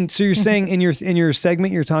 What do you mean? So you're saying in your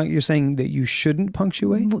segment you're saying that you shouldn't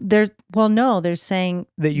punctuate? They're saying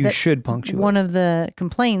that you should punctuate. One of the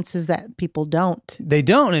complaints is that people don't. They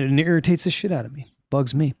don't, and it irritates the shit out of me.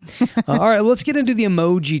 Bugs me. All right, let's get into the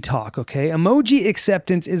emoji talk, okay? Emoji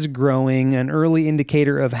acceptance is growing, an early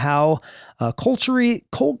indicator of how culturally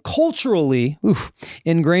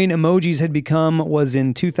ingrained emojis had become was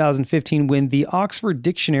in 2015 when the Oxford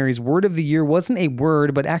Dictionary's word of the year wasn't a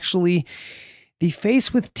word, but actually the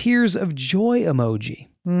face with tears of joy emoji.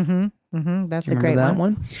 That's a great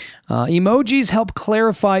one. Emojis help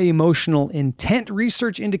clarify emotional intent.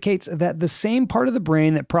 Research indicates that the same part of the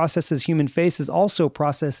brain that processes human faces also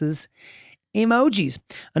processes emojis.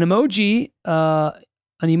 An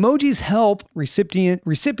emojis help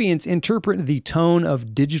recipients interpret the tone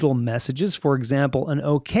of digital messages. For example, an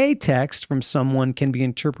okay text from someone can be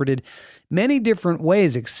interpreted many different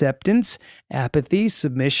ways: acceptance, apathy,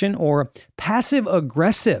 submission, or passive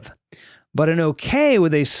aggressive. But an okay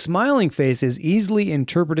with a smiling face is easily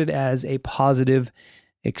interpreted as a positive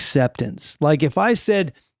acceptance. Like if I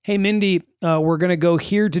said, hey, Mindy, we're going to go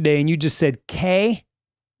here today, and you just said K.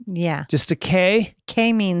 Yeah. Just a K.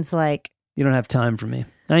 K means like. You don't have time for me.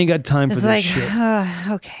 I ain't got time for this shit.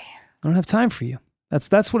 Okay. I don't have time for you.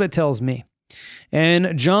 That's what it tells me.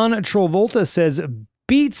 And John Travolta says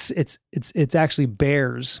beats, it's actually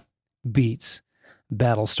bears beats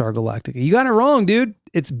Battlestar Galactica. You got it wrong, dude.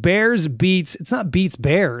 It's Bears beats. It's not beats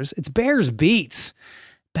Bears. It's Bears beats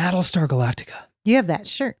Battlestar Galactica. You have that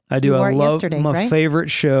shirt. I do. You wore I it love yesterday, my right? favorite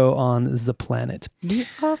show on the planet. The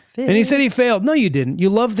Office. And he said he failed. No, you didn't. You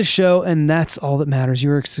love the show, and that's all that matters.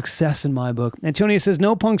 You're a success in my book. Antonio says,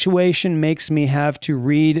 no punctuation makes me have to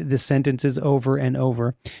read the sentences over and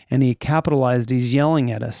over. And he capitalized. He's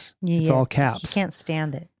yelling at us. It's all caps. You can't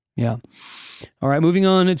stand it. Yeah. All right, moving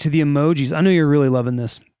on to the emojis. I know you're really loving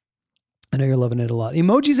this. I know you're loving it a lot.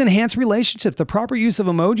 Emojis enhance relationships. The proper use of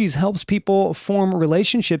emojis helps people form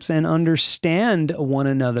relationships and understand one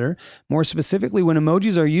another. More specifically, when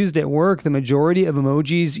emojis are used at work, the majority of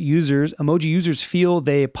emoji users feel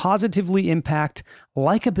they positively impact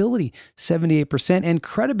likability, 78%, and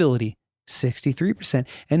credibility, 63%,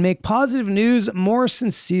 and make positive news more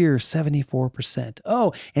sincere, 74%.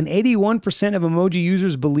 Oh, and 81% of emoji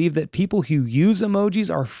users believe that people who use emojis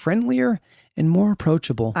are friendlier and more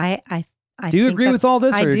approachable. Do you agree with all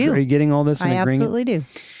this? I do. Are you getting all this? I absolutely do.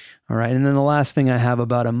 All right. And then the last thing I have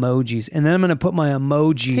about emojis, and then I'm going to put my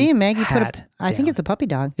emoji See, Maggie hat I think it's a puppy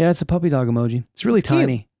dog. Yeah, it's a puppy dog emoji. It's really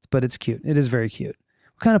tiny, cute. but it's cute. It is very cute.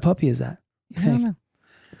 What kind of puppy is that? I don't know.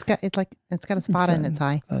 It's got a spot in its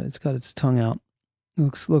eye. It's got its tongue out.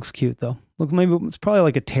 Looks cute though. Look, maybe it's probably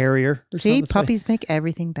like a terrier. See, puppies make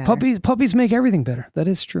everything better. Puppies make everything better. That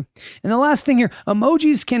is true. And the last thing here,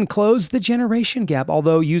 emojis can close the generation gap.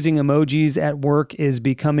 Although using emojis at work is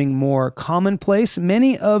becoming more commonplace,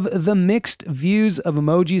 many of the mixed views of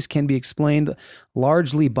emojis can be explained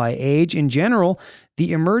largely by age. In general,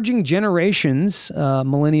 the emerging generations,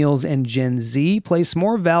 millennials and Gen Z, place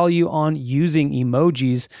more value on using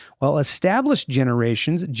emojis, while established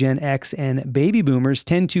generations, Gen X and baby boomers,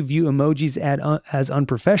 tend to view emojis as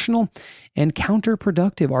unprofessional and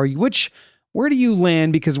counterproductive. Where do you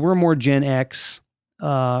land? Because we're more Gen X,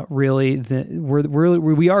 really.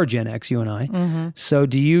 We are Gen X, you and I. Mm-hmm. So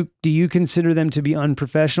do you consider them to be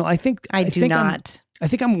unprofessional? I do not. I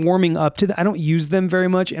think I'm warming up to that. I don't use them very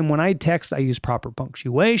much. And when I text, I use proper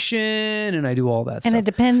punctuation and I do all that stuff. And it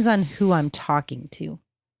depends on who I'm talking to.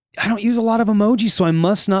 I don't use a lot of emojis, so I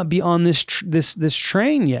must not be on this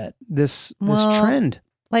train yet, this trend.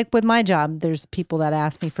 Like with my job, there's people that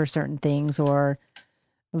ask me for certain things or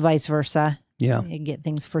vice versa. Yeah. I get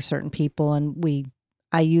things for certain people and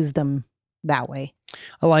I use them that way.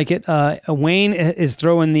 I like it. Wayne is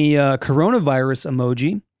throwing the coronavirus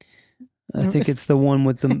emoji. I think it's the one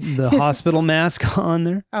with the hospital mask on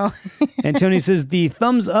there. Oh. And Tony says the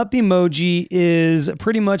thumbs up emoji is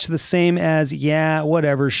pretty much the same as, yeah,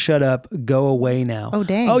 whatever, shut up, go away now. Oh,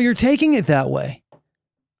 dang. Oh, you're taking it that way.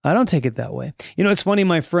 I don't take it that way. You know, it's funny,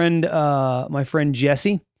 my friend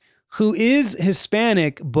Jesse, who is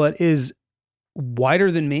Hispanic, but is whiter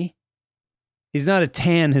than me. He's not a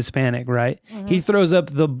tan Hispanic, right? Mm-hmm. He throws up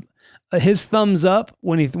his thumbs up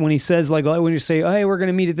when he says, like, when you say, oh, hey, we're going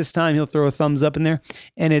to meet at this time, he'll throw a thumbs up in there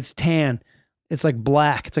and it's tan. It's like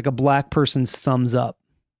black. It's like a black person's thumbs up.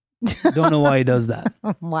 Don't know why he does that.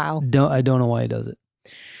 Wow. I don't know why he does it.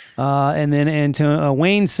 And then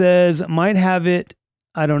Wayne says, might have it.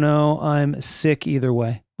 I don't know. I'm sick either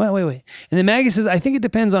way. Wait. And then Maggie says, I think it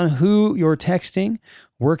depends on who you're texting,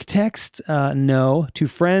 Work text? No. To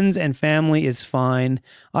friends and family is fine.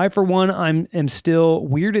 I, for one, am still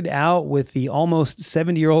weirded out with the almost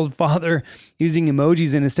 70-year-old father using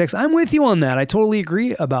emojis in his text. I'm with you on that. I totally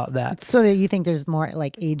agree about that. So that you think there's more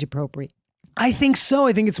like age appropriate. I think so.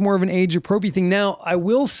 I think it's more of an age appropriate thing. Now, I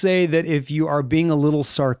will say that if you are being a little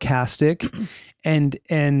sarcastic and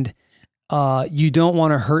you don't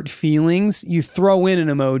want to hurt feelings, you throw in an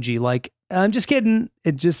emoji like, I'm just kidding.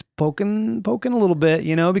 It's just poking a little bit,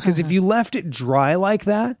 because if you left it dry like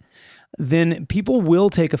that, then people will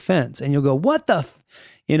take offense and you'll go, what the,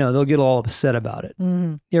 they'll get all upset about it.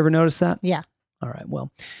 Mm-hmm. You ever notice that? Yeah. All right. Well,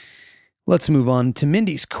 let's move on to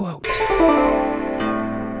Mindy's quote.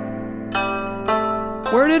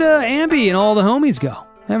 Where did Ambi and all the homies go?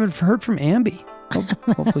 I haven't heard from Ambi.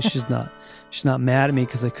 Hopefully she's not mad at me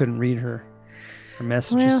because I couldn't read her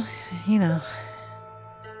messages. Well,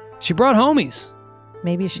 She brought homies.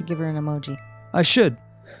 maybe you should give her an emoji. I should.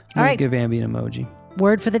 All right. Give Ambi an emoji.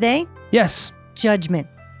 Word for the day? Yes. Judgment.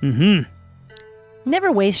 Mm-hmm.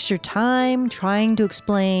 Never waste your time trying to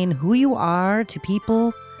explain who you are to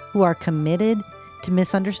people who are committed to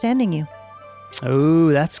misunderstanding you. Oh,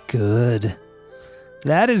 that's good.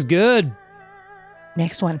 That is good.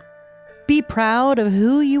 Next one. Be proud of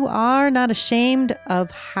who you are, not ashamed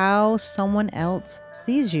of how someone else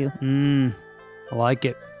sees you. I like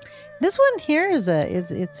it. This one here is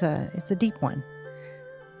a deep one.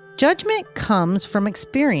 Judgment comes from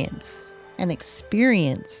experience, and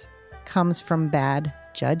experience comes from bad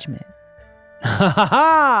judgment.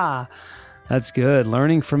 That's good.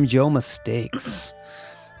 Learning from your mistakes.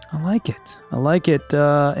 I like it.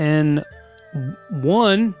 And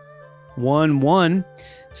one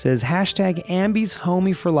says hashtag Ambi's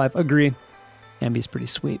homie for life. Agree. Ambi's pretty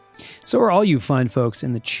sweet. So are all you fine folks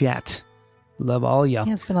in the chat. Love all ya.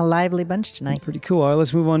 Yeah, it's been a lively bunch tonight. Pretty cool. All right,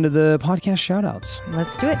 let's move on to the podcast shout outs.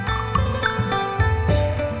 Let's do it.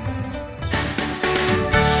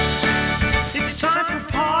 It's time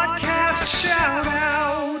for podcast shout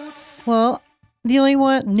outs. Well, the only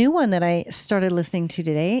new one that I started listening to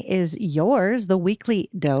today is yours, the weekly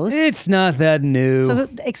dose. It's not that new. So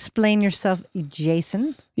explain yourself,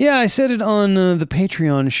 Jason. Yeah, I said it on the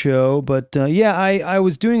Patreon show, but I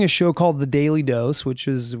was doing a show called The Daily Dose, which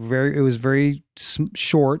was very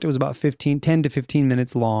short. It was about 10 to 15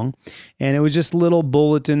 minutes long, and it was just little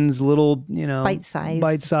bulletins, little,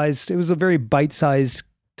 bite-sized. It was a very bite-sized,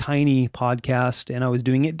 tiny podcast, and I was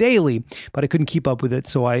doing it daily, but I couldn't keep up with it,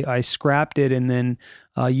 so I scrapped it, and then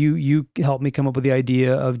you helped me come up with the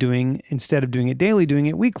idea of instead of doing it daily, doing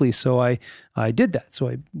it weekly. So I did that. So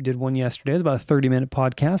I did one yesterday. It was about a 30-minute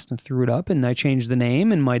podcast and threw it up, and I changed the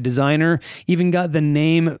name, and my designer even got the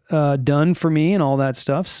name done for me and all that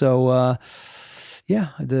stuff. So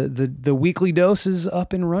the weekly dose is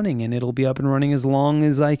up and running, and it'll be up and running as long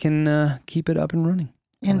as I can keep it up and running.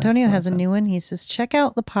 Antonio has a new one. He says, check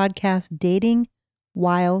out the podcast Dating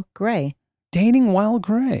While Gray. Dating While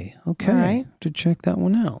Gray. Okay. All right. To check that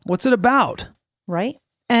one out. What's it about? Right.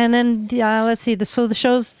 And then let's see. So the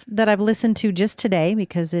shows that I've listened to just today,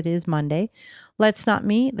 because it is Monday, Let's Not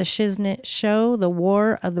Meet, The Shiznit Show, The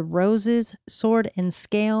War of the Roses, Sword and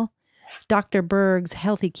Scale, Dr. Berg's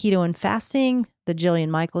Healthy Keto and Fasting, The Jillian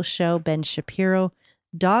Michaels Show, Ben Shapiro,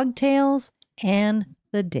 Dog Tales, and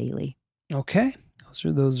The Daily. Okay.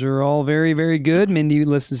 Those are all very, very good. Mindy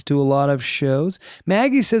listens to a lot of shows.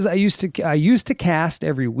 Maggie says, I used to cast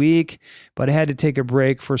every week, but I had to take a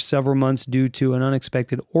break for several months due to an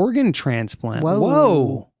unexpected organ transplant.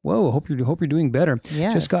 Whoa. Hope you're doing better.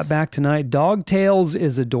 Yes. Just got back tonight. Dog Tales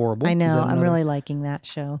is adorable. I know. I'm really liking that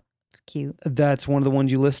show. It's cute. That's one of the ones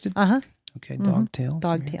you listed? Uh-huh. Okay, Dog Tales.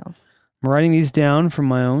 Dog Tales. I'm writing these down for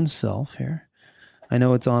my own self here. I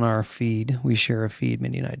know it's on our feed. We share a feed,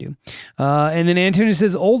 Mindy and I do. And then Antonio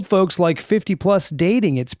says, old folks like 50 plus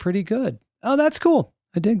dating. It's pretty good. Oh, that's cool.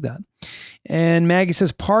 I dig that. And Maggie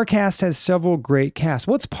says, Parcast has several great casts.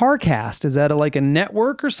 What's Parcast? Is that like a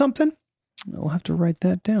network or something? We'll have to write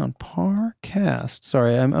that down. Parcast.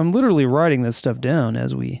 Sorry, I'm literally writing this stuff down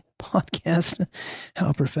as we podcast.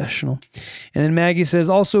 How professional. And then Maggie says,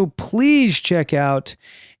 also, please check out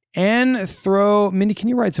Mindy, can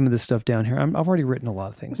you write some of this stuff down here? I've already written a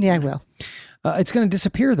lot of things. Yeah, I will. It's going to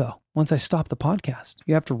disappear, though, once I stop the podcast.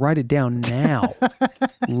 You have to write it down now.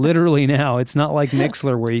 Literally now. It's not like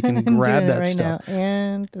Mixler where you can grab that right stuff. Now.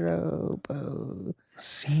 Anthropo.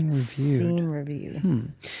 Scene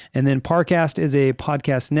review. And then Parcast is a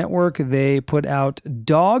podcast network. They put out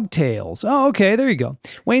Dog Tales. Oh, okay. There you go.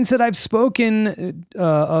 Wayne said, I've spoken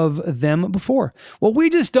of them before. Well, we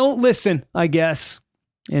just don't listen, I guess.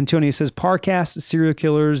 Antonio says, Parcast Serial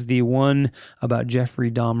Killers, the one about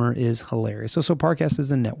Jeffrey Dahmer, is hilarious. So Parcast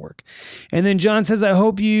is a network. And then John says, I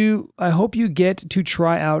hope you get to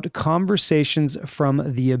try out Conversations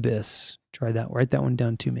from the Abyss. Try that. Write that one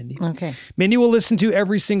down too, Mindy. Okay. Mindy will listen to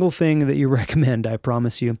every single thing that you recommend, I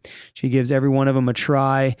promise you. She gives every one of them a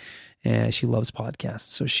try, and she loves podcasts.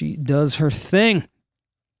 So she does her thing.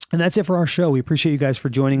 And that's it for our show. We appreciate you guys for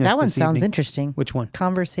joining us That one this sounds evening. interesting. Which one?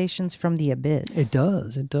 Conversations from the Abyss. It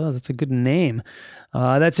does. It does. It's a good name.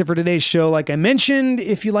 That's it for today's show. Like I mentioned,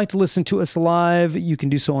 if you'd like to listen to us live, you can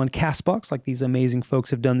do so on CastBox, like these amazing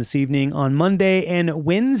folks have done this evening on Monday and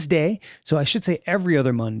Wednesday. So I should say every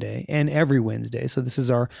other Monday and every Wednesday. So this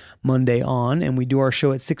is our Monday on, and we do our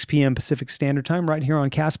show at 6 p.m. Pacific Standard Time right here on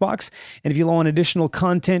CastBox. And if you want additional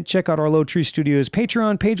content, check out our Low Tree Studios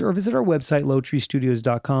Patreon page or visit our website,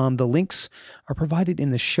 lowtreestudios.com. The links are provided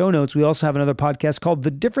in the show notes. We also have another podcast called The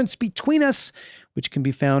Difference Between Us, which can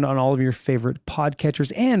be found on all of your favorite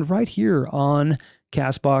podcatchers and right here on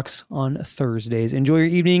CastBox on Thursdays. Enjoy your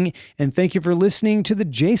evening, and thank you for listening to the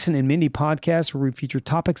Jason and Mindy podcast, where we feature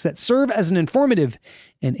topics that serve as an informative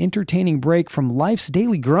and entertaining break from life's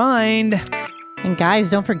daily grind. And guys,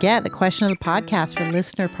 don't forget the question of the podcast for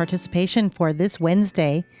listener participation for this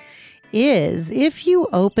Wednesday is, if you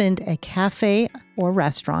opened a cafe or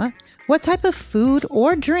restaurant, what type of food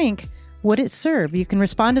or drink would it serve? You can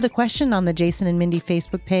respond to the question on the Jason and Mindy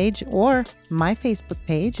Facebook page or my Facebook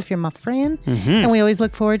page if you're my friend. And we always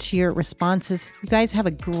look forward to your responses. You guys have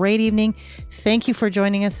a great evening. Thank you for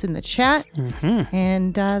joining us in the chat.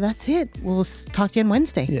 And that's it. We'll talk to you on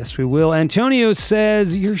Wednesday. Yes, we will. Antonio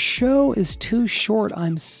says, your show is too short.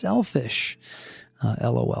 I'm selfish.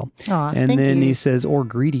 LOL. Aw, and thank then you. he says, or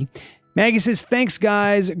greedy. Maggie says, thanks,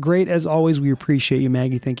 guys. Great as always. We appreciate you,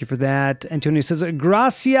 Maggie. Thank you for that. Antonio says,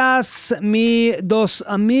 gracias, mi dos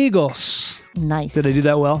amigos. Nice. Did I do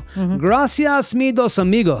that well? Gracias, mi dos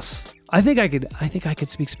amigos. I think I could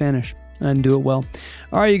speak Spanish and do it well.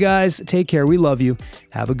 All right, you guys, take care. We love you.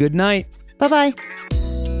 Have a good night. Bye-bye.